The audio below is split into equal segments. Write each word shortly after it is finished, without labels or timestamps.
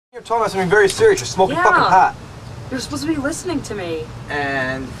You're talking about something very serious. You're smoking fucking pot. You're supposed to be listening to me.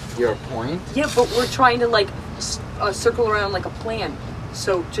 And your point? Yeah, but we're trying to like circle around like a plan.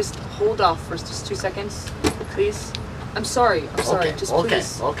 So just hold off for just 2 seconds, please. I'm sorry. Okay, Just okay,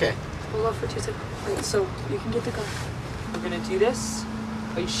 please. okay. Hold off for 2 seconds. Right, so you can get the gun. We're gonna do this.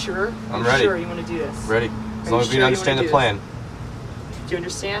 Are you sure? I'm ready. Sure you want to do this? Ready. As long as we understand the plan. Do you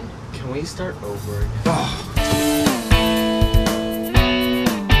understand? Can we start over again?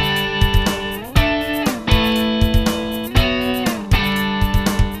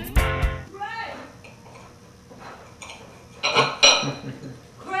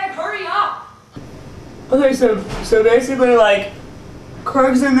 Craig, hurry up! Okay, so basically, like,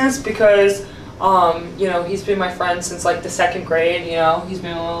 Craig's in this because, you know, he's been my friend since like the 2nd grade. You know, he's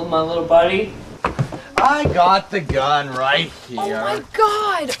been my little buddy. I got the gun right here. Oh my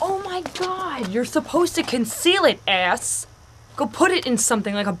god! Oh my god! You're supposed to conceal it, ass. Go put it in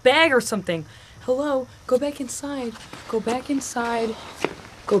something, like a bag or something. Hello? Go back inside. Go back inside.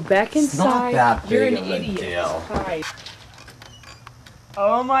 Go back inside. It's not that big You're an of a idiot. deal. Hi.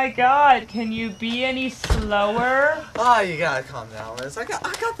 Oh my god, can you be any slower? Oh, you gotta calm down, Liz. I got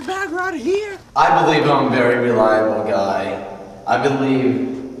the bag right here. I believe I'm a very reliable guy. I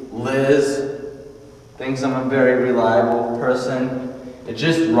believe Liz thinks I'm a very reliable person. It's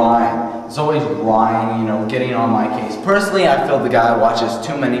just Ryan. It's always Ryan, you know, getting on my case. Personally, I feel the guy watches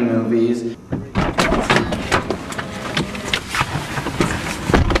too many movies.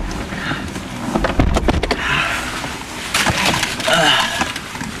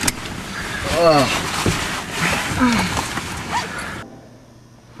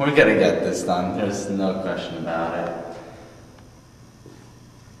 We're gonna get this done. There's no question about it.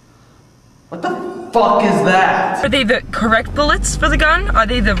 What the fuck is that? Are they the correct bullets for the gun? Are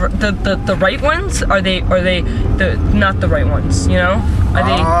they the right ones? Are they the not the right ones? You know? Are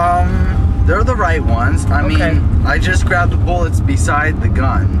they? They're the right ones. I mean, I just grabbed the bullets beside the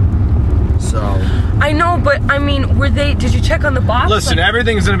gun. So. I know, but I mean, were they? Did you check on the box? Listen,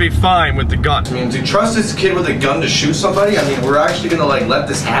 everything's gonna be fine with the gun. I mean, do you trust this kid with a gun to shoot somebody? I mean, we're actually gonna like let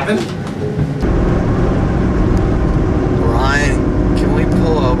this happen? Ryan, can we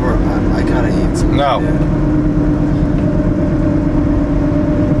pull over? I gotta eat something. No.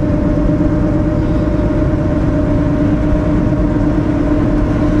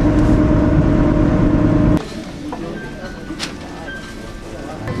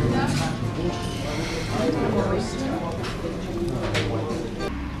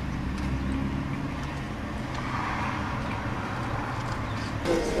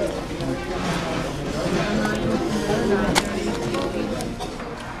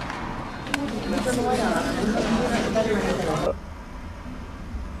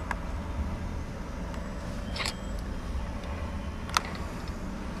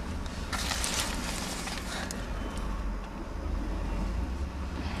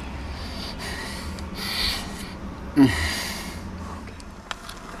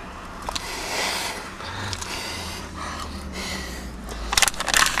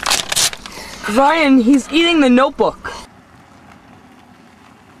 Ryan, he's eating the notebook.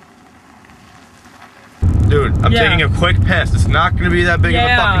 Dude, I'm taking a quick piss. It's not gonna be that big of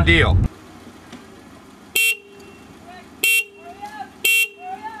a fucking deal.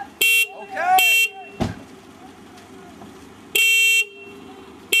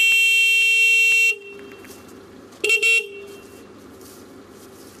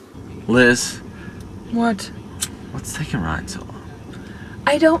 Liz. What? What's taking Ryan so long?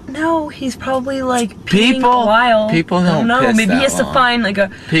 I don't know. He's probably like peeing a while. People don't piss Maybe that he has to long. find like a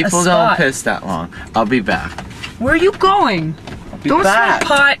People spot. don't piss that long. I'll be back. Where are you going? Don't back.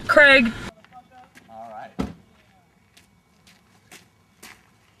 smoke pot, Craig.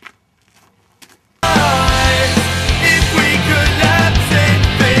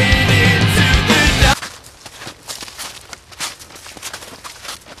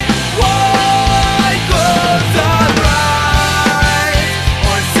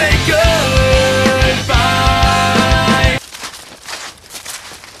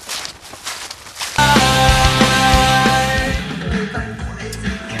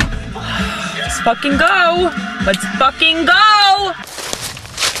 Let's fucking go! Let's fucking go!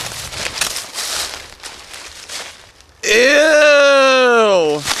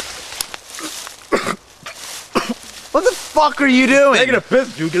 Ew! What the fuck are you doing? Taking a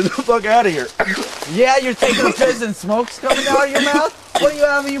piss, dude. Get the fuck out of here. Yeah, you're taking a piss and smoke's coming out of your mouth? What do you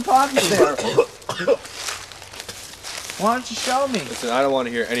have in your pocket there? Why don't you show me? Listen, I don't want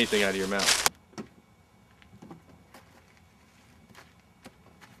to hear anything out of your mouth.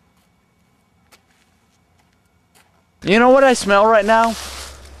 You know what I smell right now?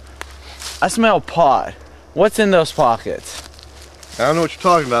 I smell pot. What's in those pockets? I don't know what you're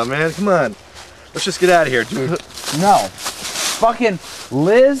talking about, man. Come on. Let's just get out of here, dude. No. Fucking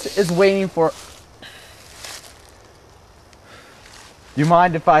Liz is waiting for... You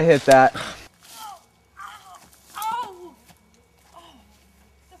mind if I hit that?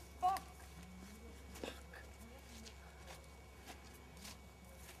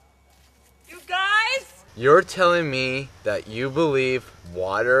 You're telling me that you believe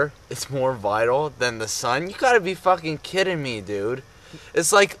water is more vital than the sun? You gotta be fucking kidding me, dude.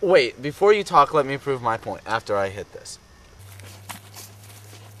 It's like, wait, before you talk, let me prove my point after I hit this.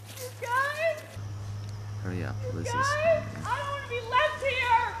 You guys? Hurry up, Liz. Guys, I don't want to be left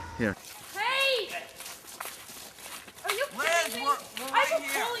here. Here. Hey! Are you kidding me? I've been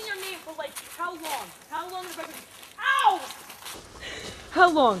calling your name for like how long? How long have I been? Ow! How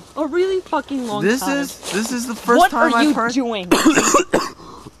long? A really fucking long time. This is the first time I've heard. What are you doing?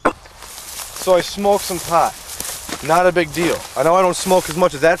 So I smoked some pot. Not a big deal. I know I don't smoke as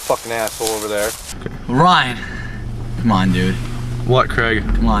much as that fucking asshole over there. Ryan, come on, dude. What, Craig?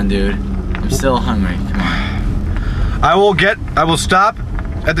 Come on, dude. I'm still hungry. Come on. I will stop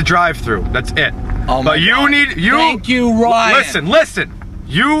at the drive-thru. That's it. Oh my God. Thank you, Ryan. Listen.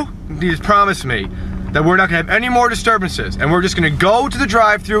 You need to promise me that we're not gonna have any more disturbances, and we're just gonna go to the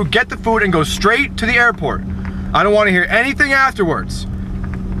drive-thru, get the food, and go straight to the airport. I don't want to hear anything afterwards.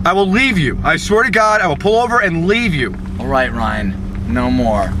 I will leave you. I swear to God, I will pull over and leave you. All right, Ryan. No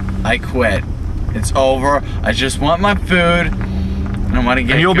more. I quit. It's over. I just want my food, and I want to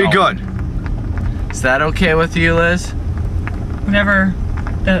get. And you'll going. be good. Is that okay with you, Liz? Whatever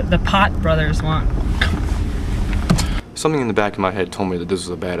the Pot brothers want. Something in the back of my head told me that this was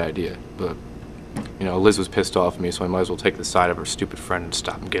a bad idea, but you know, Liz was pissed off at me, so I might as well take the side of her stupid friend and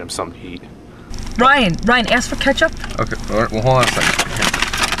stop and get him something to eat. Ryan, ask for ketchup. Okay, all right, well, hold on a second. Here,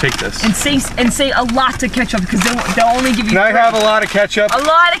 take this. And say a lot to ketchup because they'll only give you. Can I have a lot of ketchup? A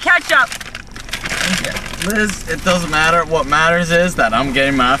lot of ketchup. Liz, it doesn't matter. What matters is that I'm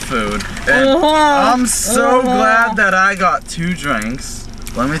getting my food. And I'm so glad that I got 2 drinks.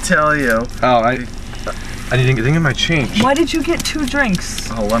 Let me tell you. Oh, I didn't get my change. Why did you get 2 drinks?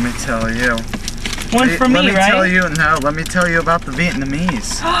 Oh, let me tell you. One for me, right? Let me tell you about the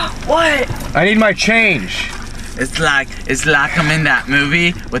Vietnamese. What? I need my change. It's like I'm in that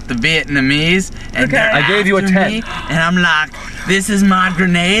movie with the Vietnamese, and I gave you a 10. me, and I'm like, this is my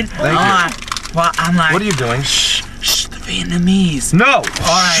grenade. Thank you. Well, I'm like, what are you doing? Shh, the Vietnamese. No. All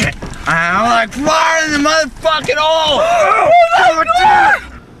right. Shit. I'm like, fire in the motherfucking hole. Oh my God.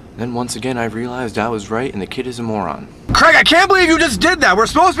 Then once again, I realized I was right and the kid is a moron. Craig, I can't believe you just did that. We're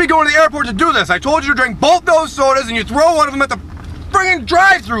supposed to be going to the airport to do this. I told you to drink both those sodas and you throw one of them at the friggin'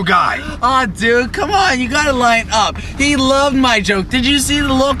 drive-thru guy. Aw, dude, come on, you gotta line up. He loved my joke. Did you see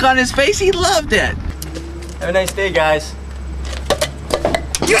the look on his face? He loved it. Have a nice day, guys.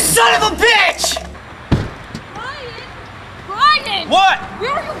 You son of a bitch! Ryan! What?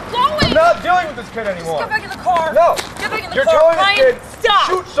 Where are you going? I'm not dealing with this kid anymore. Get back in the car. No. Get back in the You're car. telling this Ryan, kid stop.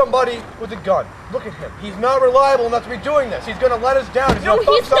 shoot somebody with a gun. Look at him. He's not reliable enough to be doing this. He's gonna let us down. No,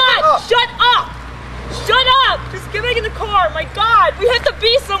 he's not. Shut up. Shut up. Just get back in the car. My God, we have to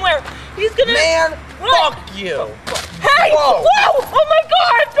be somewhere. He's gonna. Man, What? fuck you. Hey! Whoa. Whoa! Oh my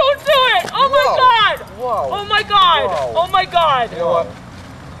God! Don't do it! Oh my Whoa. God! Whoa. Oh my God! Whoa. Oh my God! You know what?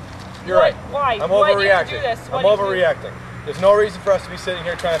 You're right. Why? I'm Why do you overreacting. do this? I'm overreacting. There's no reason for us to be sitting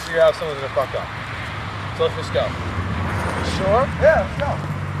here trying to figure out if someone's gonna fuck up. So let's just go. Sure? Yeah, let's go.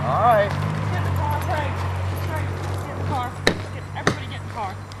 All right. Get in the car, Craig. Craig, get in the car. Everybody get in the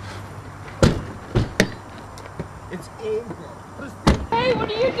car. It's over. Hey, what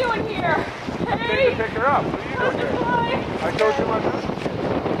are you doing here? Hey! Pick her up. What are you doing here? Hi. I told you what.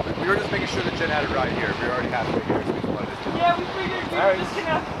 We were just making sure that Jen had it right here. We already have it here, so we just wanted to. Yeah, we figured we were just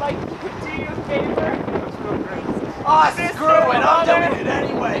gonna, like, do you a favor. That's real great. Oh, screw it. I'm doing it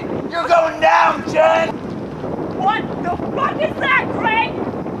anyway. You're going down, Jen. What the fuck is that, Craig?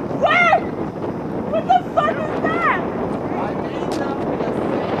 Where? What the fuck is that? I made them for the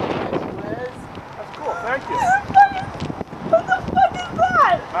sandwich, Liz. That's cool. Thank you. What the fuck is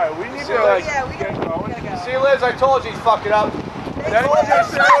that? Alright, we need to like get going. See, Liz, I told you he's fucking up. Thanks What the fuck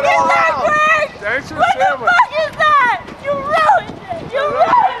is that, Craig? Thanks for What the sandwich. fuck is that? You ruined it. You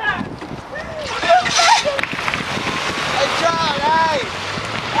ruined it. What the fuck is Hey, John, hey!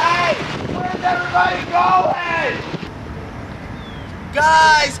 Hey! Where's everybody going?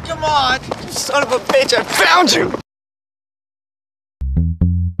 Guys, come on! Son of a bitch, I found you!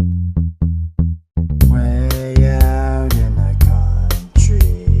 Way out in the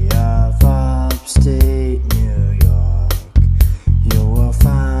country of upstate New York, you will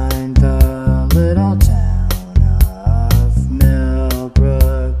find the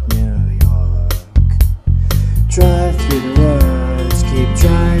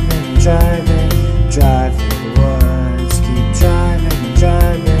driving, drive through the woods, keep driving and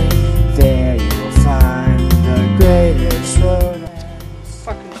driving. There you will find the greatest road.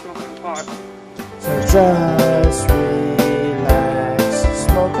 Fucking smoking pot. So just